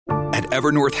At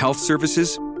Evernorth Health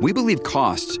Services, we believe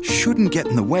costs shouldn't get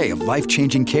in the way of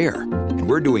life-changing care, and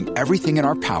we're doing everything in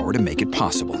our power to make it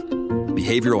possible.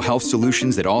 Behavioral health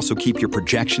solutions that also keep your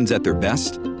projections at their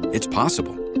best? It's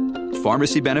possible.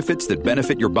 Pharmacy benefits that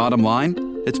benefit your bottom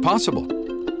line? It's possible.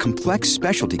 Complex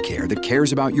specialty care that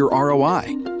cares about your ROI?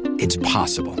 It's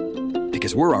possible.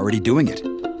 Because we're already doing it.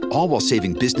 All while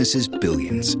saving businesses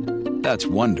billions. That's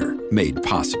Wonder made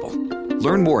possible.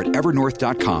 Learn more at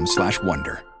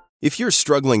evernorth.com/wonder. If you're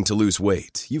struggling to lose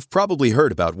weight, you've probably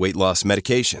heard about weight loss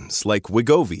medications like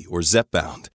Wegovy or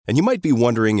Zepbound, and you might be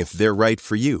wondering if they're right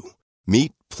for you.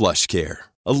 Meet PlushCare,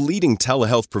 a leading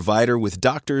telehealth provider with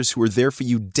doctors who are there for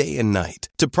you day and night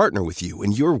to partner with you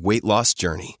in your weight loss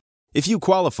journey. If you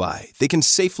qualify, they can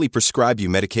safely prescribe you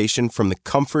medication from the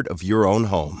comfort of your own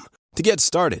home. To get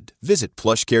started, visit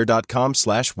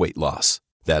plushcare.com/weight loss.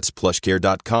 That's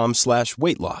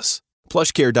plushcare.com/weight loss.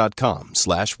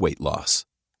 plushcare.com/weight loss.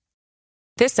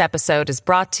 This episode is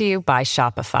brought to you by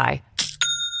Shopify.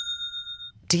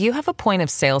 Do you have a point of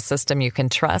sale system you can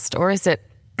trust, or is it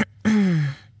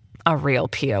a real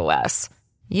POS?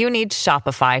 You need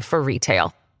Shopify for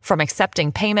retail. From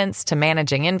accepting payments to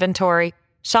managing inventory,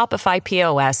 Shopify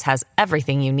POS has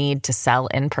everything you need to sell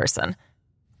in person.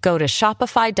 Go to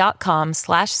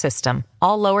shopify.com/system,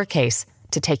 all lowercase,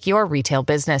 to take your retail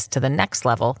business to the next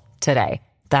level today.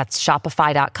 That's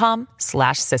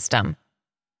shopify.com/system.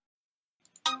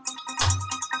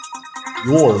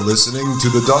 You're listening to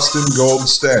the Dustin Gold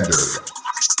Standard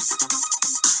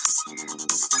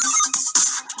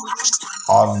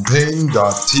on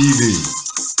Pain.tv.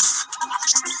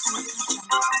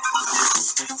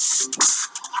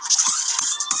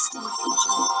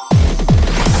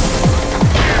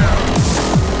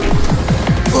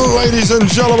 Ladies and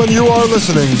gentlemen, you are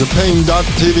listening to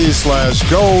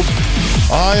Pain.tv/gold.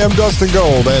 I am Dustin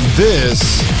Gold, and this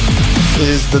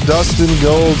is the Dustin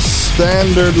Gold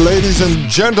Standard. Ladies and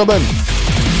gentlemen,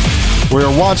 we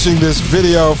are watching this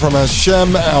video from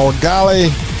Hashem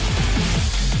Al-Ghali,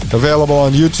 available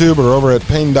on YouTube or over at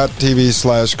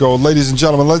Pain.tv/gold. Ladies and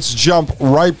gentlemen, let's jump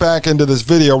right back into this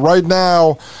video. Right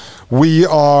now, we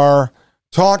are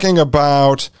talking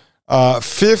about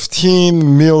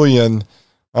 15 million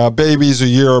babies a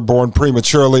year are born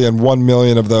prematurely, and 1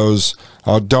 million of those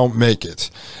don't make it.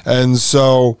 And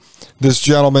so this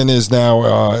gentleman is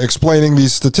now explaining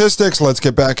these statistics. Let's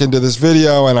get back into this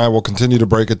video, and I will continue to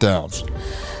break it down.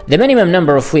 The minimum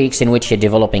number of weeks in which a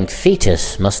developing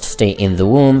fetus must stay in the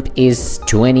womb is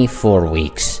 24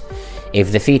 weeks.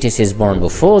 If the fetus is born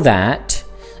before that,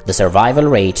 the survival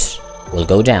rate will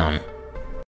go down.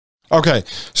 Okay,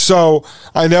 so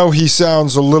I know he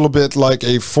sounds a little bit like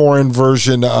a foreign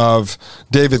version of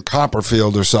David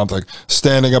Copperfield or something,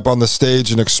 standing up on the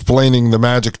stage and explaining the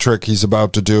magic trick he's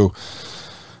about to do.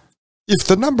 If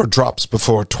the number drops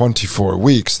before 24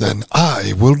 weeks, then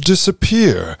I will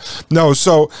disappear. No,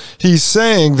 so he's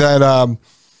saying that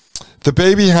the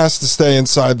baby has to stay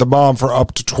inside the mom for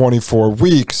up to 24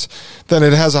 weeks, then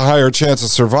it has a higher chance of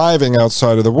surviving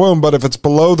outside of the womb. But if it's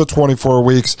below the 24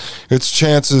 weeks, its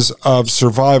chances of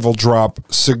survival drop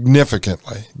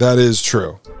significantly. That is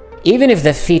true. Even if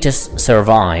the fetus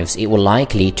survives, it will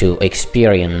likely to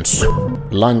experience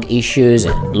lung issues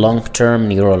and long-term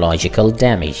neurological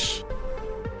damage.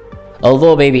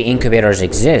 Although baby incubators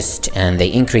exist and they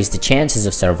increase the chances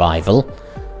of survival,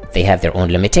 they have their own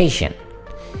limitation.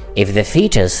 If the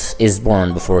fetus is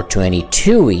born before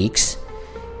 22 weeks,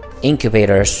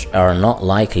 incubators are not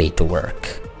likely to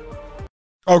work.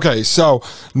 Okay, so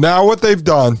now what they've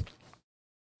done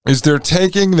is they're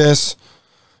taking this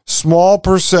small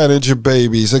percentage of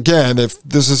babies. Again, if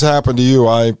this has happened to you,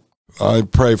 I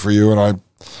pray for you, and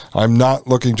I'm not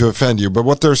looking to offend you. But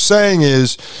what they're saying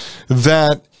is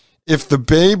that if the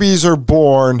babies are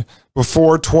born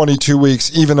before 22 weeks,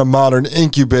 even a modern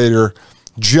incubator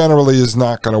generally is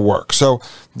not going to work. So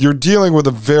you're dealing with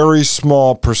a very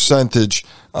small percentage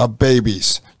of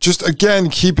babies. Just again,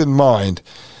 keep in mind,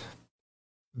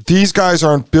 these guys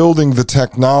aren't building the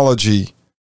technology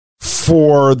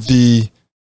for the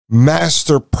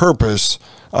master purpose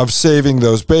of saving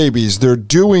those babies. They're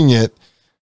doing it,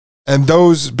 and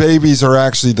those babies are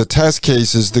actually the test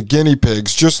cases, the guinea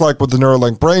pigs, just like with the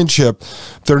Neuralink brain chip.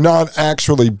 They're not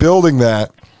actually building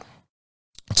that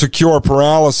to cure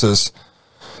paralysis.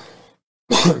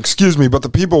 Excuse me, but the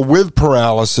people with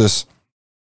paralysis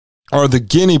are the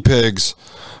guinea pigs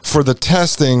for the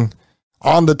testing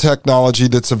on the technology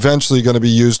that's eventually going to be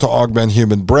used to augment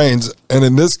human brains. And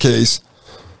in this case,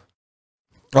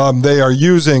 they are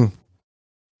using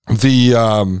the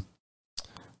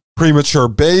premature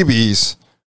babies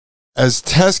as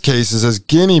test cases, as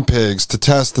guinea pigs to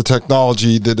test the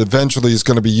technology that eventually is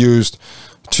going to be used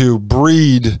to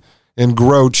breed and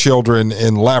grow children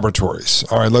in laboratories.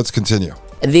 All right, let's continue.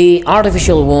 The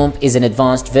artificial womb is an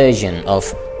advanced version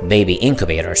of baby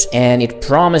incubators, and it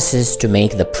promises to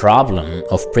make the problem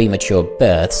of premature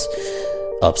births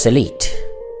obsolete.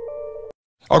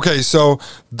 Okay, so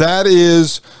that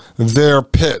is their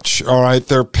pitch, all right?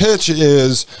 Their pitch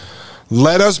is,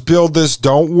 let us build this,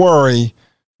 don't worry.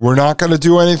 We're not going to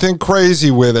do anything crazy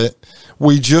with it.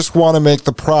 We just want to make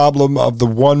the problem of the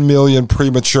 1 million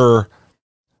premature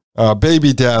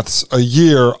baby deaths a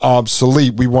year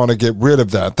obsolete. We want to get rid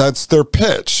of that. That's their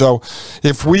pitch. So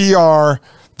if we are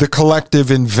the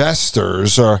collective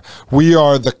investors, or we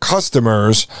are the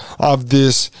customers of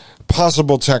this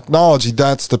possible technology,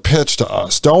 that's the pitch to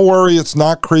us. Don't worry, it's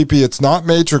not creepy, it's not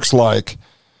Matrix-like.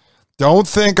 Don't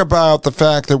think about the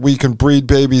fact that we can breed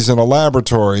babies in a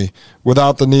laboratory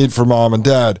without the need for mom and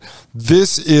dad.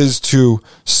 This is to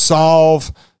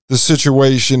solve the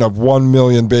situation of 1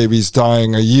 million babies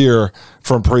dying a year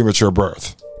from premature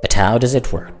birth. But how does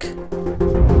it work?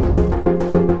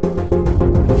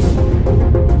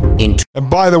 And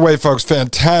by the way, folks,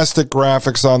 fantastic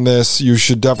graphics on this. You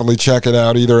should definitely check it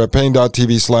out either at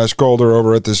pain.tv/gold or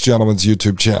over at this gentleman's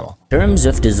YouTube channel. In terms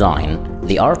of design,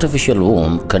 the artificial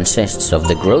womb consists of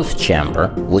the growth chamber,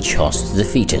 which hosts the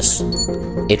fetus.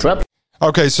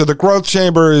 Okay, so the growth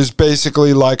chamber is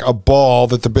basically like a ball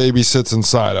that the baby sits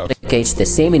inside of. Replicates the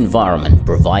same environment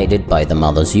provided by the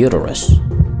mother's uterus.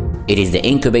 It is the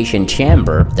incubation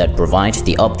chamber that provides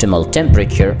the optimal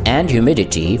temperature and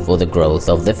humidity for the growth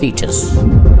of the fetus.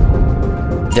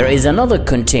 There is another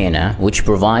container which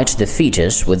provides the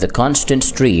fetus with a constant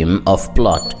stream of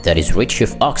blood that is rich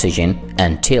of oxygen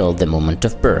until the moment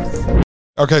of birth.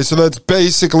 Okay, so that's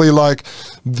basically like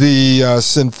the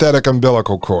synthetic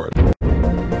umbilical cord.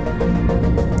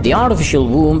 The artificial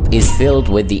womb is filled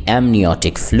with the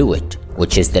amniotic fluid,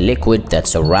 which is the liquid that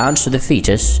surrounds the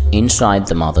fetus inside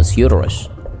the mother's uterus.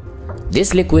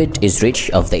 This liquid is rich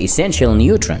of the essential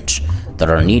nutrients that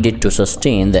are needed to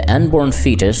sustain the unborn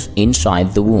fetus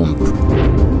inside the womb.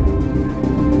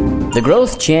 The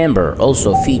growth chamber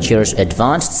also features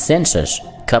advanced sensors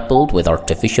coupled with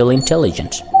artificial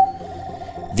intelligence.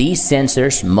 These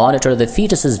sensors monitor the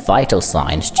fetus's vital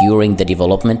signs during the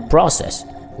development process,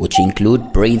 which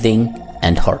include breathing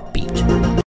and heartbeat.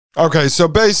 Okay, so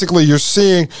basically you're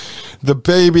seeing the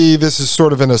baby. This is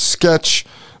sort of in a sketch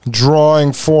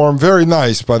drawing form. Very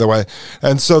nice, by the way.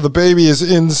 And so the baby is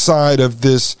inside of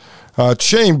this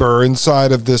chamber,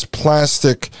 inside of this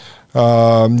plastic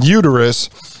uterus.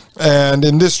 And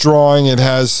in this drawing, it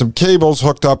has some cables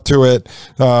hooked up to it.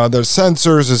 The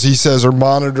sensors, as he says, are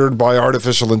monitored by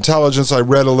artificial intelligence. I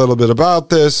read a little bit about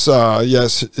this.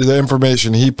 Yes, the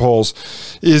information he pulls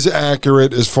is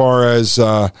accurate as far as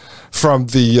from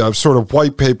the sort of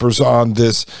white papers on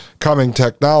this coming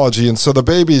technology. And so the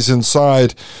baby's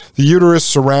inside the uterus,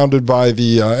 surrounded by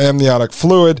the amniotic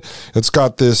fluid. It's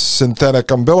got this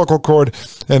synthetic umbilical cord,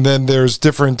 and then there's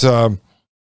different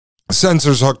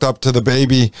sensors hooked up to the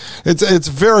baby. It's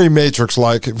very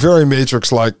Matrix-like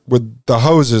with the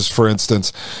hoses, for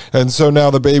instance. And so now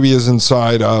the baby is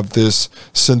inside of this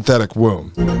synthetic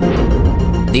womb.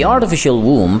 The artificial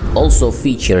womb also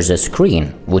features a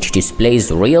screen which displays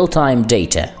real-time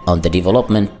data on the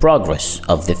development progress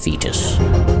of the fetus.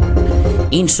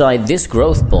 Inside this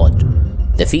growth pod,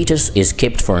 the fetus is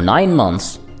kept for 9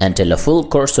 months until a full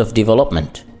course of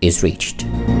development is reached.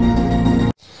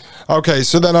 Okay,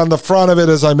 so then on the front of it,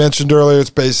 as I mentioned earlier, it's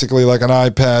basically like an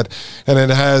iPad, and it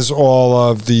has all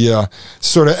of the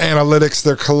sort of analytics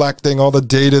they're collecting, all the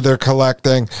data they're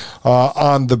collecting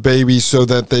on the baby so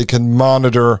that they can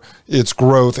monitor its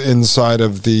growth inside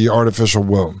of the artificial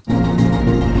womb.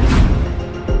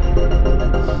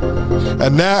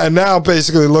 And now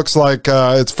basically looks like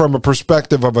it's from a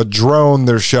perspective of a drone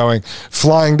they're showing,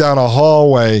 flying down a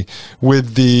hallway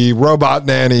with the robot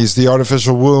nannies, the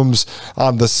artificial wombs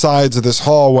on the sides of this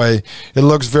hallway. It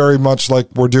looks very much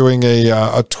like we're doing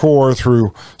a tour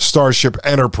through Starship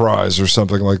Enterprise or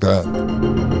something like that.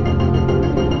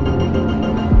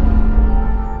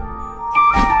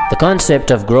 The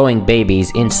concept of growing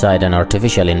babies inside an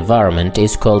artificial environment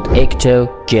is called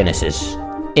ectogenesis.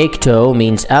 Ecto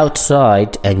means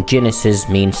outside and genesis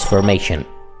means formation.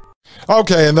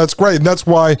 Okay, and that's great. And that's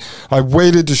why I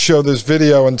waited to show this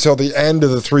video until the end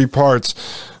of the 3 parts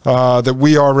that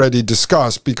we already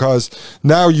discussed, because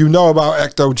now you know about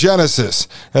ectogenesis,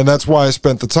 and that's why I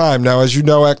spent the time. Now, as you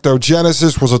know,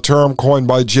 ectogenesis was a term coined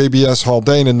by J.B.S.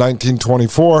 Haldane in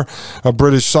 1924, a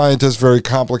British scientist, very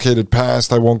complicated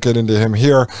past. I won't get into him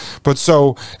here. But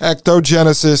so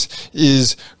ectogenesis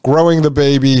is growing the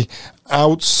baby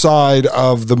outside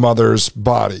of the mother's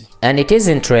body. And it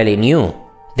isn't really new.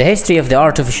 The history of the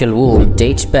artificial womb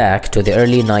dates back to the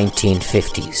early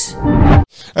 1950s.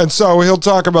 And so he'll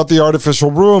talk about the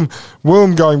artificial womb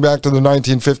going back to the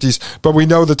 1950s, but we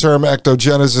know the term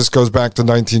ectogenesis goes back to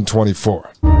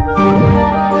 1924.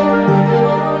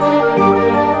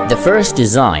 The first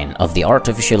design of the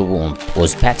artificial womb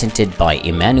was patented by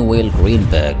Emanuel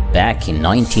Greenberg back in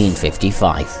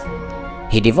 1955.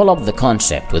 He developed the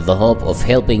concept with the hope of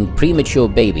helping premature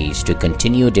babies to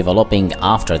continue developing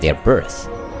after their birth.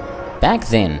 Back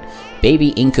then, baby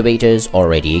incubators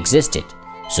already existed,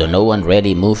 so no one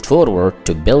really moved forward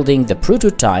to building the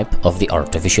prototype of the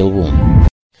artificial womb.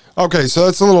 Okay, so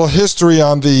that's a little history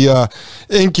on the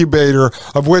incubator,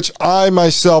 of which I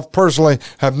myself personally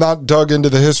have not dug into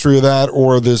the history of that,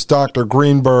 or this Dr.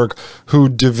 Greenberg who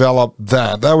developed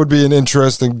that. That would be an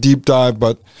interesting deep dive,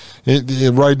 but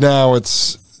right now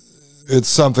it's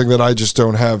something that I just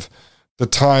don't have the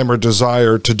time or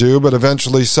desire to do, but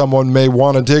eventually someone may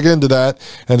want to dig into that,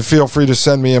 and feel free to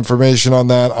send me information on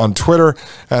that on Twitter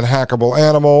at Hackable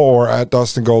Animal or at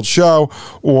Dustin Gold Show,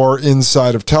 or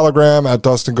inside of Telegram at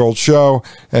Dustin Gold Show,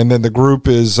 and then the group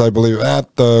is, I believe,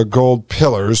 at the Gold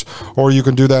Pillars, or you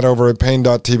can do that over at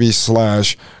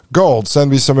pain.tv/gold. Send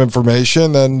me some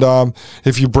information, and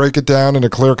if you break it down in a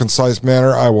clear, concise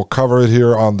manner, I will cover it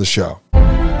here on the show.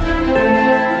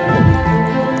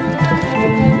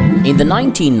 In the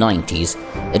 1990s,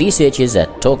 researchers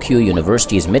at Tokyo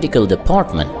University's medical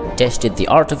department tested the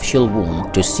artificial womb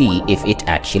to see if it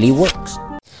actually works.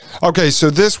 Okay,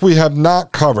 so this we have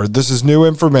not covered. This is new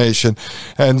information.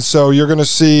 And so you're going to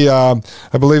see, I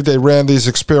believe they ran these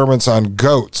experiments on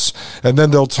goats. And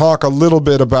then they'll talk a little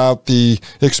bit about the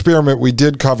experiment we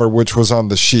did cover, which was on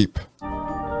the sheep.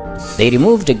 They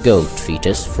removed a goat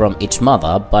fetus from its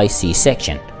mother by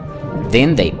C-section.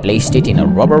 Then they placed it in a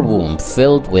rubber womb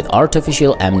filled with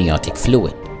artificial amniotic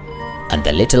fluid, and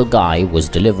the little guy was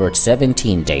delivered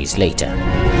 17 days later.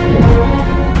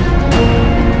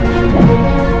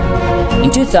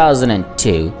 In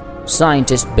 2002,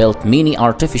 scientists built mini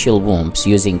artificial wombs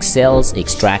using cells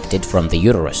extracted from the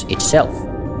uterus itself.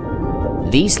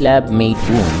 These lab-made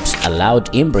wombs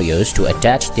allowed embryos to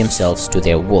attach themselves to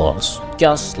their walls,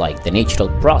 just like the natural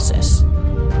process.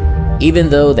 Even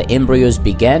though the embryos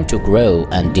began to grow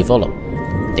and develop,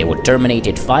 they were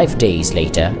terminated 5 days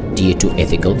later due to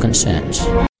ethical concerns.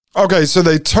 Okay, so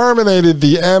they terminated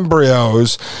the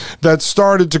embryos that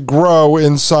started to grow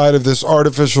inside of this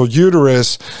artificial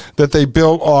uterus that they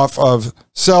built off of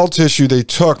cell tissue they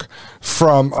took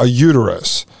from a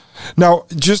uterus. Now,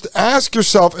 just ask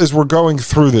yourself as we're going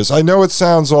through this. I know it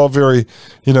sounds all very,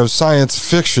 science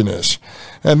fiction-ish,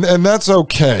 and that's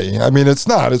okay. I mean, it's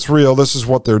not. It's real. This is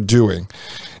what they're doing.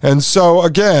 And so,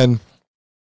 again,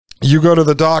 you go to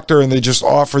the doctor and they just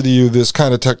offer you this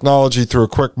kind of technology through a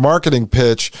quick marketing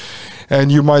pitch,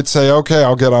 and you might say, okay,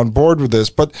 I'll get on board with this.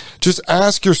 But just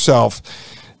ask yourself,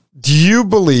 do you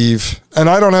believe, and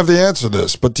I don't have the answer to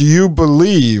this, but do you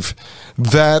believe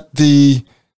that the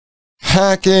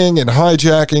hacking and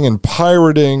hijacking and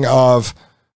pirating of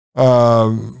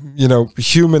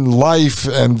human life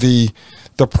and the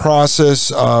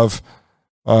process of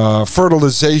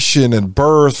fertilization and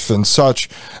birth and such,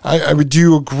 I mean, do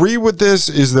you agree with this?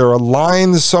 Is there a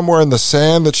line somewhere in the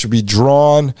sand that should be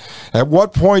drawn? At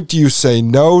what point do you say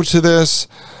no to this?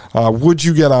 Would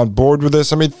you get on board with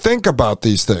this? I mean, think about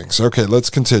these things. Okay,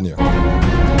 let's continue.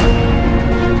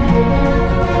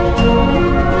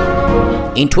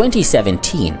 In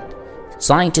 2017,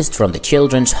 scientists from the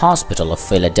Children's Hospital of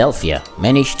Philadelphia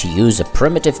managed to use a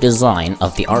primitive design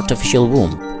of the artificial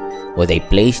womb, where they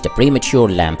placed a premature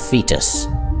lamb fetus.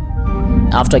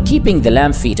 After keeping the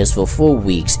lamb fetus for 4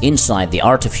 weeks inside the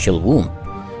artificial womb,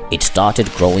 it started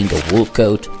growing a wool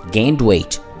coat, gained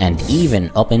weight, and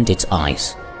even opened its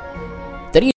eyes.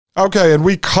 Okay, and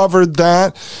we covered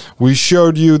that. We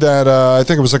showed you that, I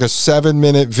think it was like a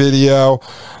 7-minute video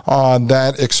on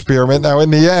that experiment. Now,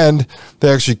 in the end,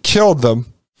 they actually killed them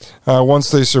once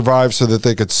they survived so that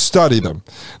they could study them.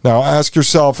 Now, ask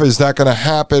yourself, is that going to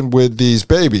happen with these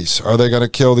babies? Are they going to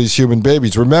kill these human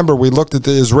babies? Remember, we looked at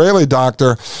the Israeli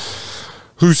doctor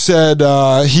who said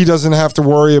he doesn't have to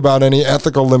worry about any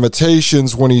ethical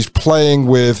limitations when he's playing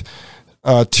with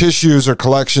tissues or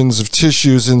collections of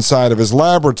tissues inside of his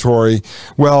laboratory.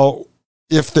 Well,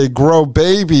 if they grow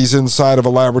babies inside of a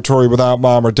laboratory without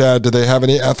mom or dad, do they have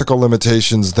any ethical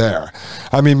limitations there?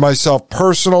 I mean, myself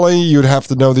personally, you'd have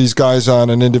to know these guys on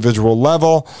an individual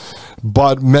level,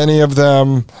 but many of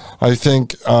them, I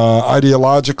think,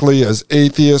 ideologically as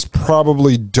atheists,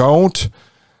 probably don't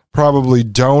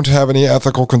have any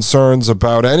ethical concerns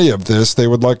about any of this. They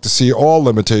would like to see all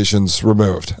limitations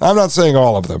removed. I'm not saying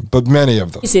all of them, but many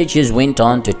of them. Researchers went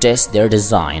on to test their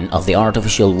design of the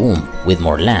artificial womb with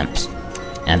more lamps,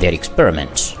 and their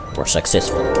experiments were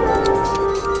successful.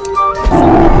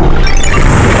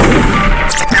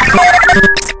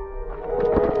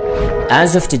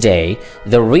 As of today,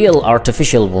 the real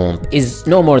artificial womb is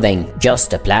no more than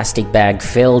just a plastic bag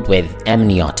filled with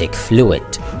amniotic fluid.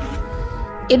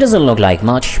 It doesn't look like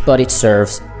much, but it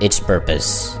serves its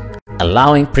purpose,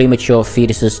 allowing premature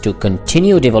fetuses to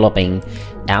continue developing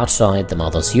outside the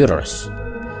mother's uterus.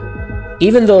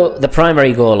 Even though the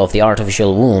primary goal of the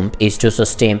artificial womb is to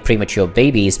sustain premature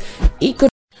babies, it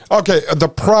could... Okay, the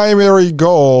primary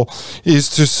goal is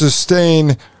to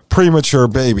sustain premature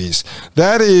babies.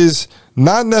 That is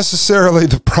not necessarily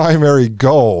the primary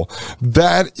goal.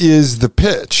 That is the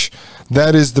pitch.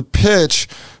 That is the pitch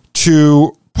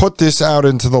to put this out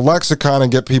into the lexicon and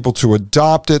get people to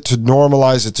adopt it, to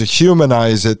normalize it, to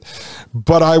humanize it.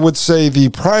 But I would say the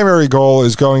primary goal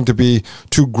is going to be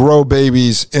to grow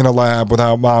babies in a lab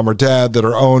without mom or dad that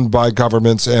are owned by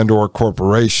governments and or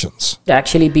corporations.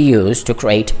 Actually be used to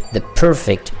create the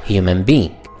perfect human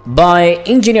being. By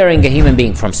engineering a human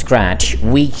being from scratch,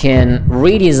 we can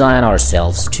redesign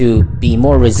ourselves to be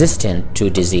more resistant to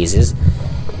diseases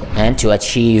and to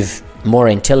achieve more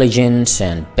intelligence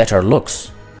and better looks.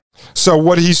 So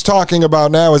what he's talking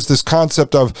about now is this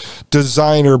concept of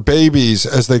designer babies,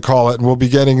 as they call it, and we'll be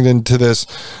getting into this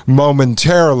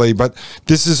momentarily, but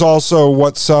this is also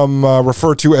what some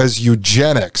refer to as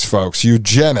eugenics, folks.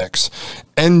 Eugenics,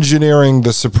 engineering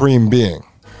the supreme being.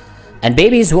 And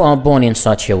babies who are born in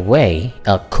such a way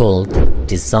are called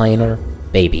designer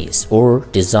babies or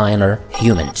designer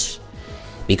humans,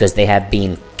 because they have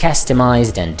been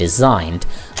customized and designed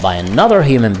by another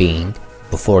human being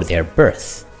before their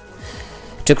birth.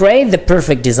 To create the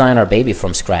perfect designer baby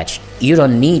from scratch, you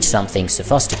don't need something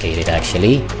sophisticated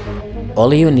actually.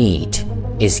 All you need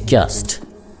is just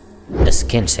a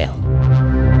skin cell.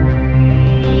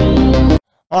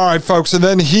 All right, folks, and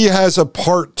then he has a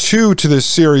part 2 to this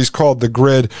series called The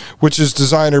Grid, which is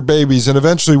designer babies, and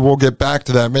eventually we'll get back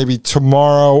to that, maybe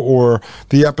tomorrow or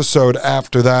the episode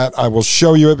after that. I will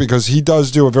show you it because he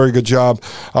does do a very good job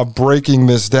of breaking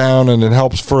this down, and it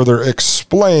helps further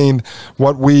explain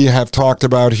what we have talked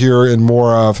about here in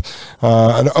more of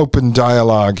an open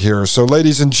dialogue here. So,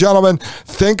 ladies and gentlemen,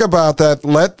 think about that.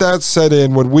 Let that set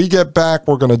in. When we get back,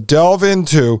 we're going to delve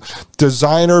into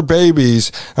designer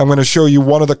babies. I'm going to show you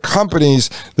one of the companies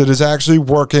that is actually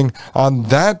working on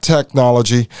that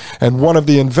technology, and one of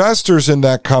the investors in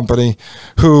that company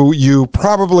who you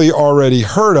probably already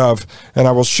heard of, and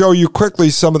I will show you quickly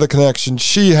some of the connections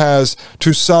she has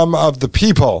to some of the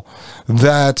people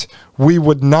that we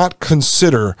would not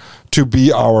consider to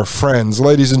be our friends.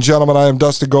 Ladies and gentlemen, I am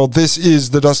Dustin Gold. This is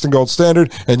the Dustin Gold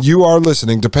Standard, and you are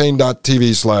listening to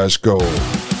Pain.tv/gold.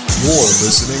 You're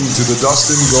listening to the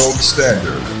Dustin Gold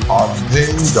Standard on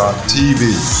Pain.tv.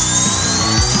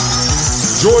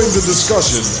 Join the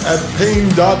discussion at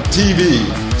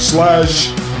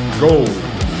Pain.tv/gold.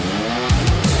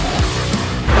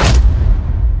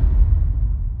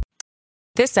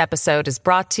 This episode is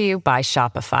brought to you by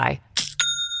Shopify.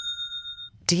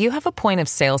 Do you have a point of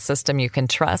sale system you can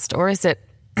trust, or is it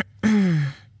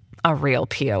a real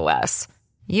POS?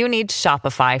 You need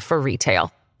Shopify for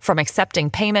retail. From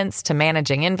accepting payments to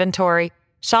managing inventory,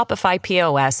 Shopify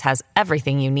POS has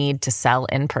everything you need to sell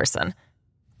in person.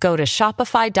 Go to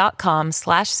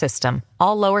shopify.com/system,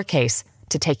 all lowercase,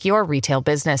 to take your retail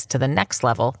business to the next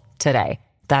level today.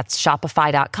 That's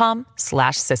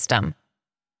shopify.com/system.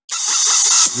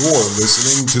 You're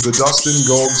listening to the Dustin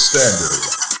Gold Standard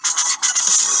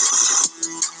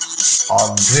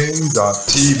on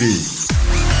Pain.tv.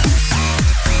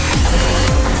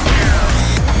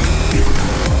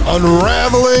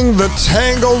 Unraveling the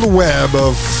tangled web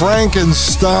of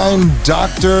Frankenstein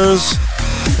doctors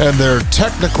and their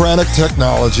technocratic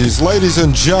technologies. Ladies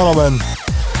and gentlemen,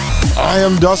 I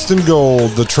am Dustin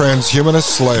Gold, the transhumanist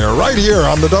slayer, right here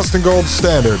on the Dustin Gold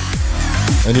Standard.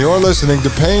 And you're listening to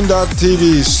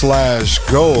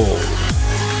Pain.tv/gold.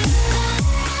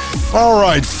 All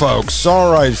right, folks.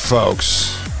 So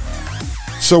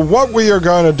what we are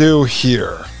going to do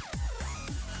here,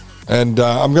 and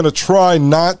I'm going to try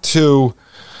not to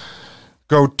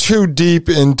go too deep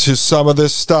into some of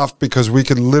this stuff because we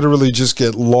could literally just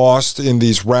get lost in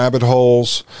these rabbit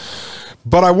holes.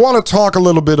 But I want to talk a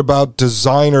little bit about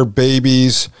designer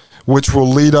babies, which will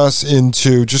lead us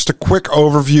into just a quick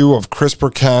overview of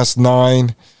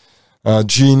CRISPR-Cas9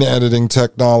 gene editing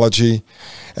technology.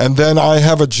 And then I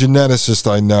have a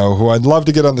geneticist I know who I'd love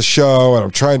to get on the show, and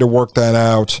I'm trying to work that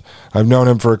out. I've known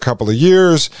him for a couple of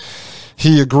years.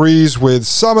 He agrees with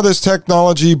some of this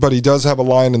technology, but he does have a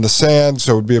line in the sand,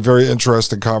 so it would be a very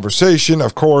interesting conversation.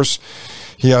 Of course,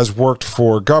 he has worked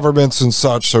for governments and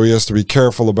such, so he has to be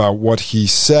careful about what he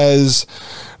says.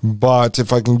 But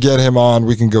if I can get him on,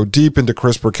 we can go deep into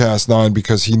CRISPR-Cas9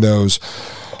 because he knows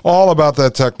all about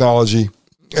that technology,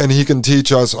 and he can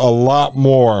teach us a lot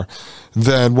more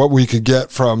than what we could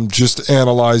get from just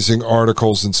analyzing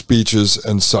articles and speeches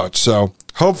and such. So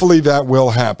hopefully that will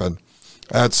happen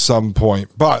at some point.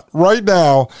 But right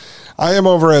now, I am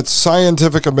over at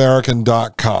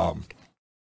scientificamerican.com.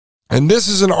 And this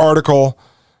is an article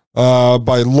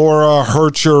by Laura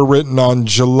Hercher written on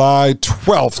July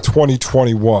 12th,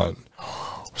 2021.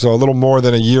 So a little more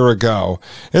than a year ago.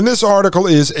 And this article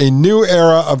is "A New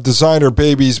Era of Designer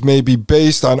Babies May Be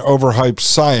Based on Overhyped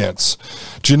Science.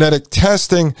 Genetic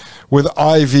testing with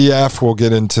IVF," we'll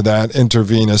get into that,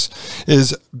 intravenous,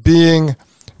 "is being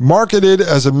marketed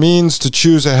as a means to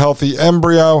choose a healthy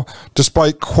embryo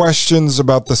despite questions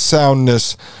about the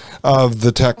soundness of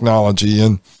the technology."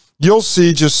 And you'll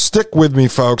see, just stick with me,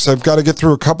 folks. I've got to get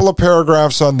through a couple of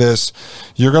paragraphs on this.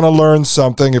 You're going to learn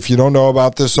something if you don't know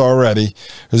about this already.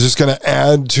 It's just going to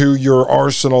add to your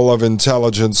arsenal of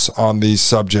intelligence on these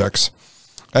subjects.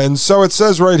 And so it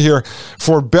says right here,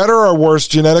 "For better or worse,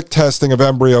 genetic testing of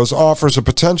embryos offers a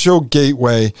potential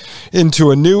gateway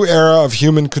into a new era of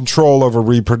human control over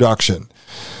reproduction.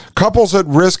 Couples at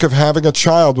risk of having a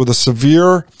child with a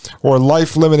severe or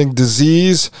life-limiting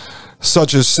disease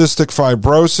such as cystic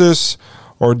fibrosis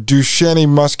or Duchenne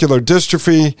muscular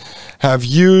dystrophy have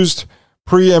used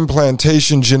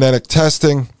pre-implantation genetic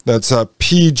testing," that's a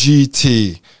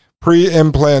PGT,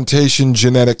 pre-implantation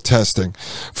genetic testing,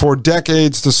 "for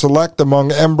decades to select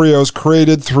among embryos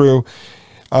created through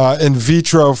in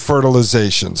vitro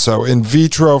fertilization." So in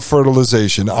vitro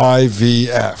fertilization,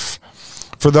 IVF,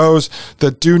 "for those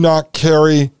that do not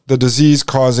carry the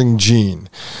disease-causing gene."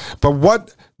 But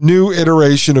what new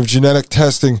iteration of genetic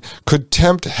testing could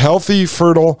tempt healthy,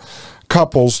 fertile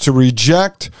couples to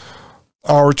reject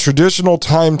our traditional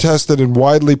time-tested and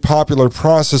widely popular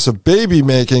process of baby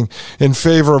making in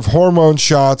favor of hormone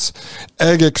shots,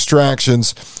 egg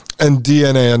extractions, and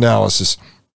DNA analysis?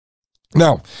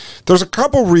 Now, there's a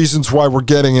couple reasons why we're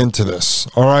getting into this,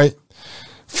 all right?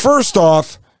 First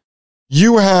off,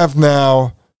 you have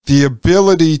now the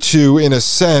ability to, in a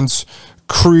sense,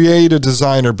 create a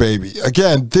designer baby.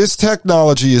 Again, this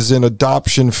technology is in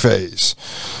adoption phase.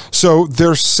 So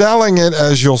they're selling it,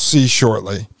 as you'll see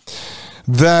shortly,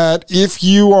 that if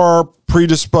you are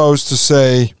predisposed to,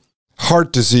 say,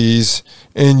 heart disease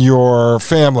in your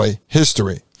family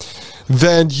history,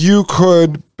 then you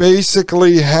could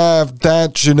basically have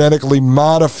that genetically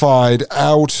modified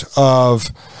out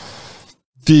of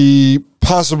the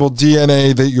possible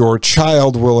DNA that your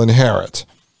child will inherit.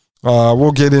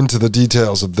 We'll get into the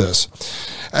details of this.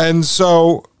 And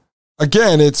so,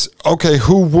 again, it's, okay,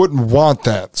 who wouldn't want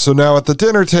that? So now at the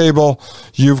dinner table,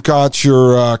 you've got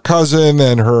your cousin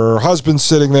and her husband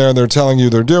sitting there, and they're telling you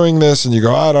they're doing this, and you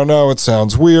go, "I don't know, it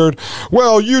sounds weird."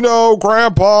 "Well, you know,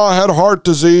 Grandpa had heart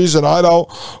disease, and I don't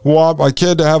want my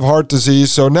kid to have heart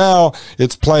disease." So now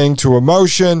it's playing to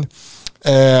emotion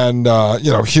and,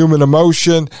 human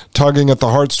emotion, tugging at the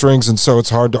heartstrings, and so it's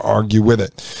hard to argue with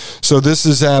it. So this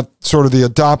is at sort of the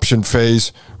adoption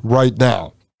phase right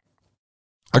now.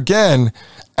 Again,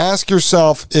 ask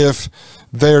yourself if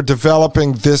they're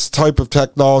developing this type of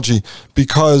technology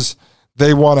because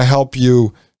they want to help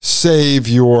you save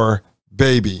your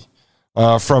baby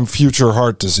from future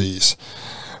heart disease.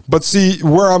 But see,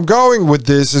 where I'm going with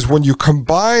this is when you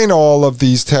combine all of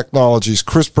these technologies,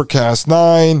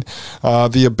 CRISPR-Cas9,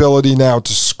 the ability now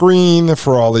to screen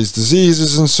for all these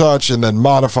diseases and such, and then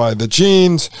modify the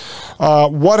genes,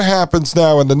 what happens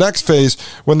now in the next phase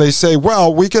when they say,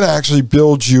 well, we can actually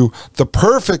build you the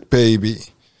perfect baby.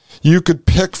 You could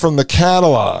pick from the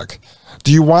catalog.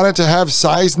 Do you want it to have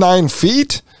size 9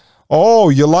 feet? Oh,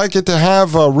 you like it to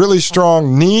have really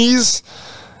strong knees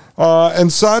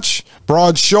and such,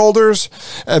 broad shoulders?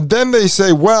 And then they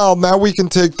say, well, now we can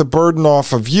take the burden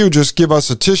off of you. Just give us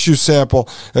a tissue sample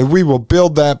and we will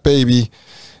build that baby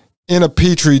in a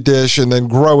petri dish and then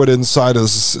grow it inside a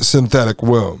synthetic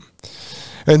womb.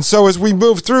 And so as we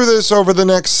move through this over the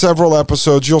next several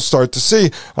episodes, you'll start to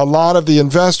see a lot of the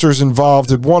investors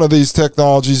involved in one of these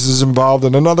technologies is involved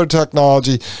in another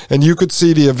technology, and you could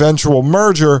see the eventual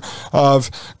merger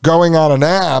of going on an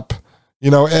app,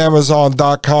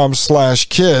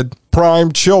 Amazon.com/kid,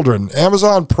 Prime Children,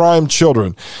 Amazon Prime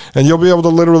Children, and you'll be able to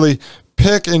literally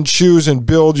pick and choose and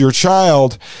build your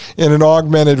child in an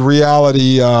augmented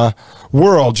reality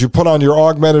world. You put on your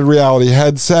augmented reality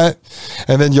headset,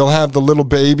 and then you'll have the little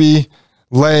baby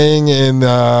laying in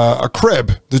a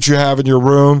crib that you have in your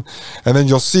room, and then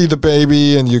you'll see the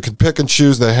baby, and you can pick and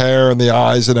choose the hair and the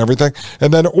eyes and everything,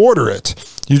 and then order it.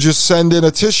 You just send in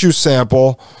a tissue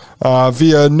sample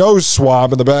via nose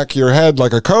swab in the back of your head,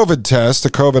 like a COVID test, a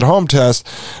COVID home test,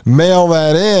 mail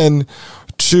that in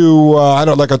to,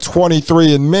 like a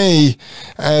 23andMe,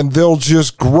 and they'll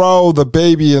just grow the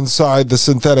baby inside the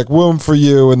synthetic womb for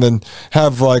you, and then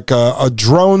have like a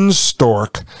drone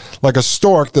stork, like a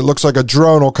stork that looks like a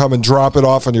drone will come and drop it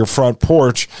off on your front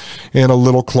porch in a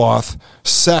little cloth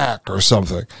sack or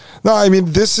something. No, I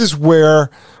mean, this is where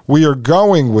we are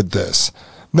going with this.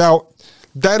 Now,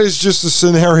 that is just a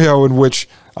scenario in which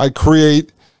I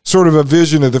create sort of a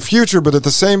vision of the future, but at the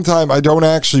same time, I don't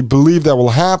actually believe that will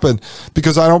happen,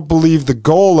 because I don't believe the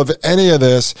goal of any of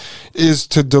this is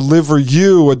to deliver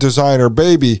you a designer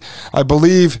baby. I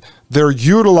believe they're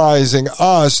utilizing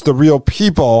us, the real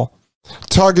people,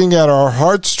 tugging at our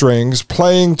heartstrings,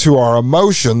 playing to our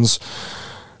emotions,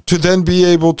 to then be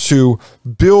able to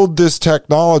build this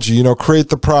technology, create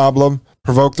the problem,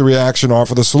 provoke the reaction,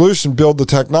 offer the solution, build the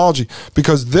technology,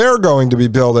 because they're going to be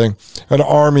building an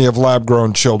army of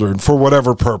lab-grown children for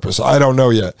whatever purpose. I don't know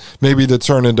yet. Maybe to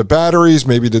turn into batteries,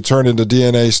 maybe to turn into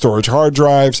DNA storage hard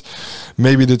drives,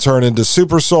 maybe to turn into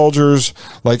super soldiers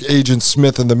like Agent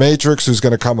Smith in The Matrix, who's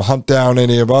going to come hunt down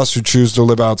any of us who choose to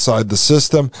live outside the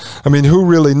system. I mean, who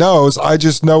really knows? I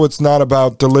just know it's not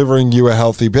about delivering you a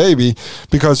healthy baby,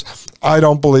 because I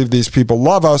don't believe these people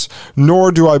love us,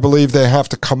 nor do I believe they have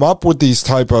to come up with these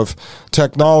type of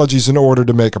technologies in order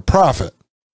to make a profit.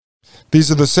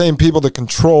 These are the same people that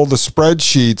control the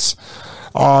spreadsheets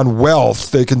on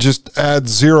wealth. They can just add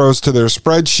zeros to their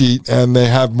spreadsheet and they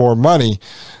have more money.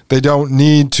 They don't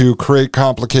need to create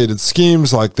complicated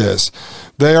schemes like this.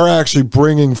 They are actually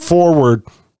bringing forward,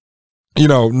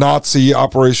 Nazi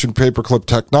Operation Paperclip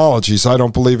technologies. I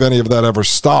don't believe any of that ever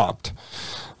stopped.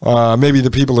 Maybe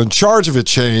the people in charge of it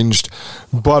changed,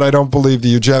 but I don't believe the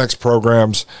eugenics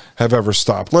programs have ever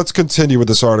stopped. Let's continue with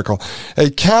this article. A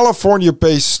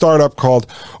California-based startup called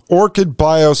Orchid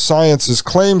Biosciences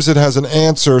claims it has an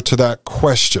answer to that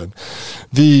question.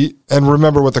 And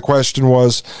remember what the question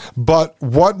was, but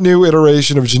what new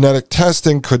iteration of genetic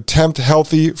testing could tempt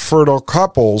healthy, fertile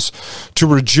couples to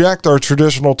reject our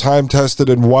traditional time-tested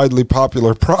and widely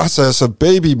popular process of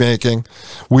baby making?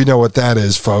 We know what that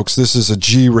is, folks. This is a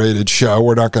G-rated show.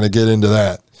 We're not going to get into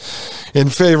that. In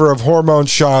favor of hormone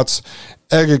shots,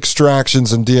 egg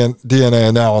extractions, and DNA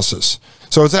analysis.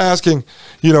 So it's asking,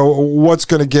 what's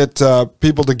going to get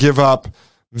people to give up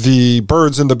the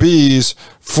birds and the bees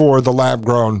for the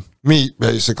lab-grown meat,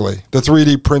 basically, the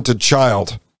 3D printed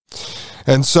child.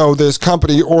 And so this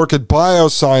company, Orchid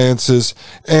Biosciences,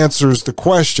 answers the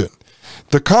question.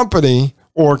 The company,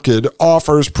 Orchid,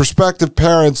 offers prospective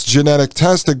parents genetic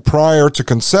testing prior to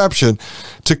conception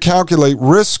to calculate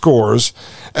risk scores,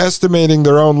 estimating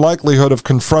their own likelihood of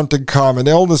confronting common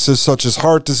illnesses such as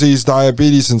heart disease,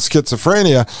 diabetes, and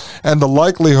schizophrenia, and the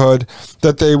likelihood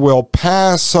that they will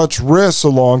pass such risks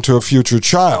along to a future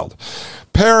child.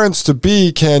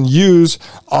 Parents-to-be can use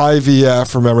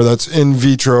IVF, remember that's in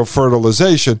vitro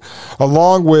fertilization,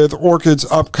 along with Orchid's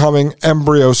upcoming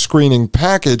embryo screening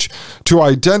package to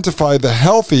identify the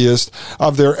healthiest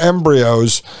of their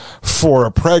embryos for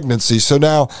a pregnancy. So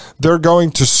now they're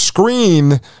going to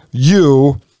screen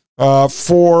you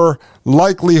for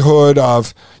likelihood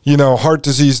of, heart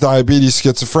disease, diabetes,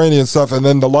 schizophrenia and stuff, and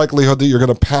then the likelihood that you're going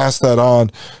to pass that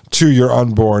on to your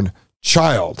unborn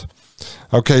child.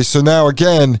 Okay, so now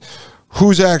again,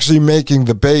 who's actually making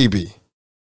the baby?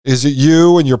 Is it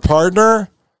you and your partner,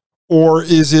 or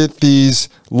is it these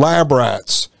lab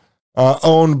rats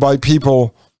owned by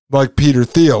people like Peter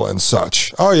Thiel and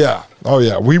such? Oh yeah,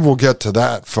 we will get to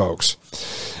that, folks.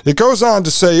 It goes on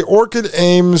to say Orchid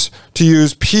aims to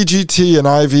use PGT and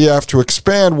IVF to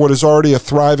expand what is already a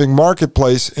thriving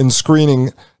marketplace in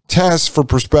screening tests for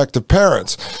prospective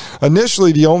parents.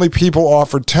 Initially, the only people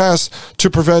offered tests to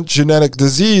prevent genetic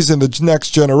disease in the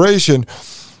next generation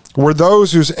were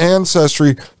those whose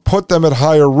ancestry put them at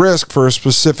higher risk for a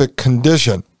specific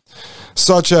condition,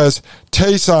 such as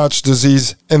Tay-Sachs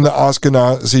disease in the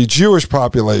Ashkenazi Jewish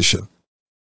population.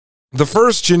 The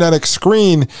first genetic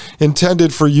screen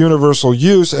intended for universal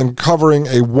use and covering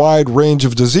a wide range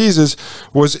of diseases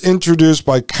was introduced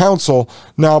by Counsel,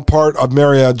 now part of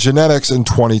Myriad Genetics, in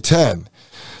 2010.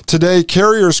 Today,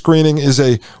 carrier screening is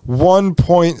a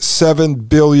 $1.7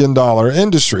 billion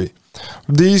industry.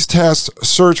 These tests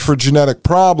search for genetic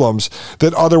problems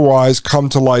that otherwise come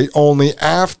to light only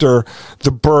after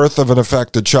the birth of an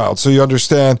affected child. So you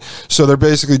understand, so they're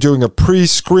basically doing a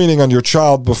pre-screening on your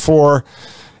child before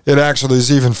it actually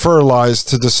is even fertilized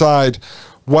to decide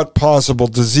what possible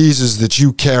diseases that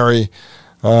you carry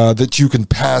that you can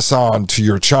pass on to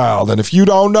your child. And if you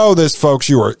don't know this, folks,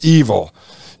 you are evil.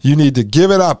 You need to give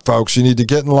it up, folks. You need to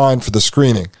get in line for the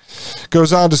screening.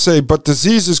 Goes on to say, but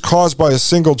diseases caused by a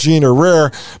single gene are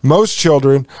rare. Most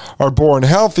children are born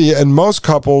healthy, and most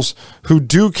couples who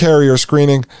do carrier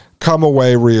screening come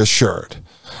away reassured.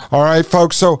 All right,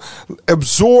 folks, so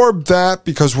absorb that,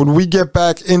 because when we get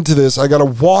back into this, I got to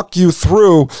walk you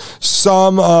through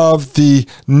some of the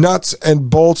nuts and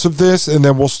bolts of this, and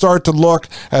then we'll start to look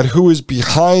at who is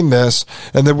behind this,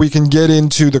 and then we can get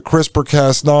into the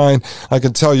CRISPR-Cas9. I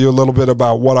can tell you a little bit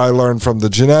about what I learned from the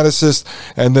geneticist,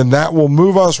 and then that will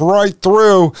move us right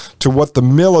through to what the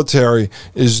military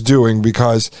is doing,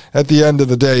 because at the end of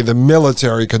the day, the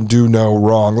military can do no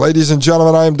wrong. Ladies and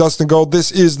gentlemen, I am Dustin Gold.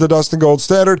 This is the Dustin Gold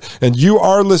Standard, and you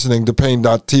are listening to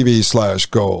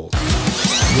Pain.tv/gold.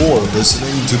 You're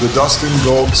listening to the Dustin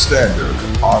Gold Standard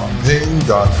on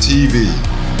Pain.tv.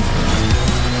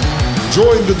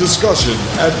 Join the discussion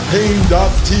at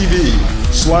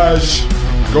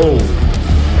Pain.tv/gold.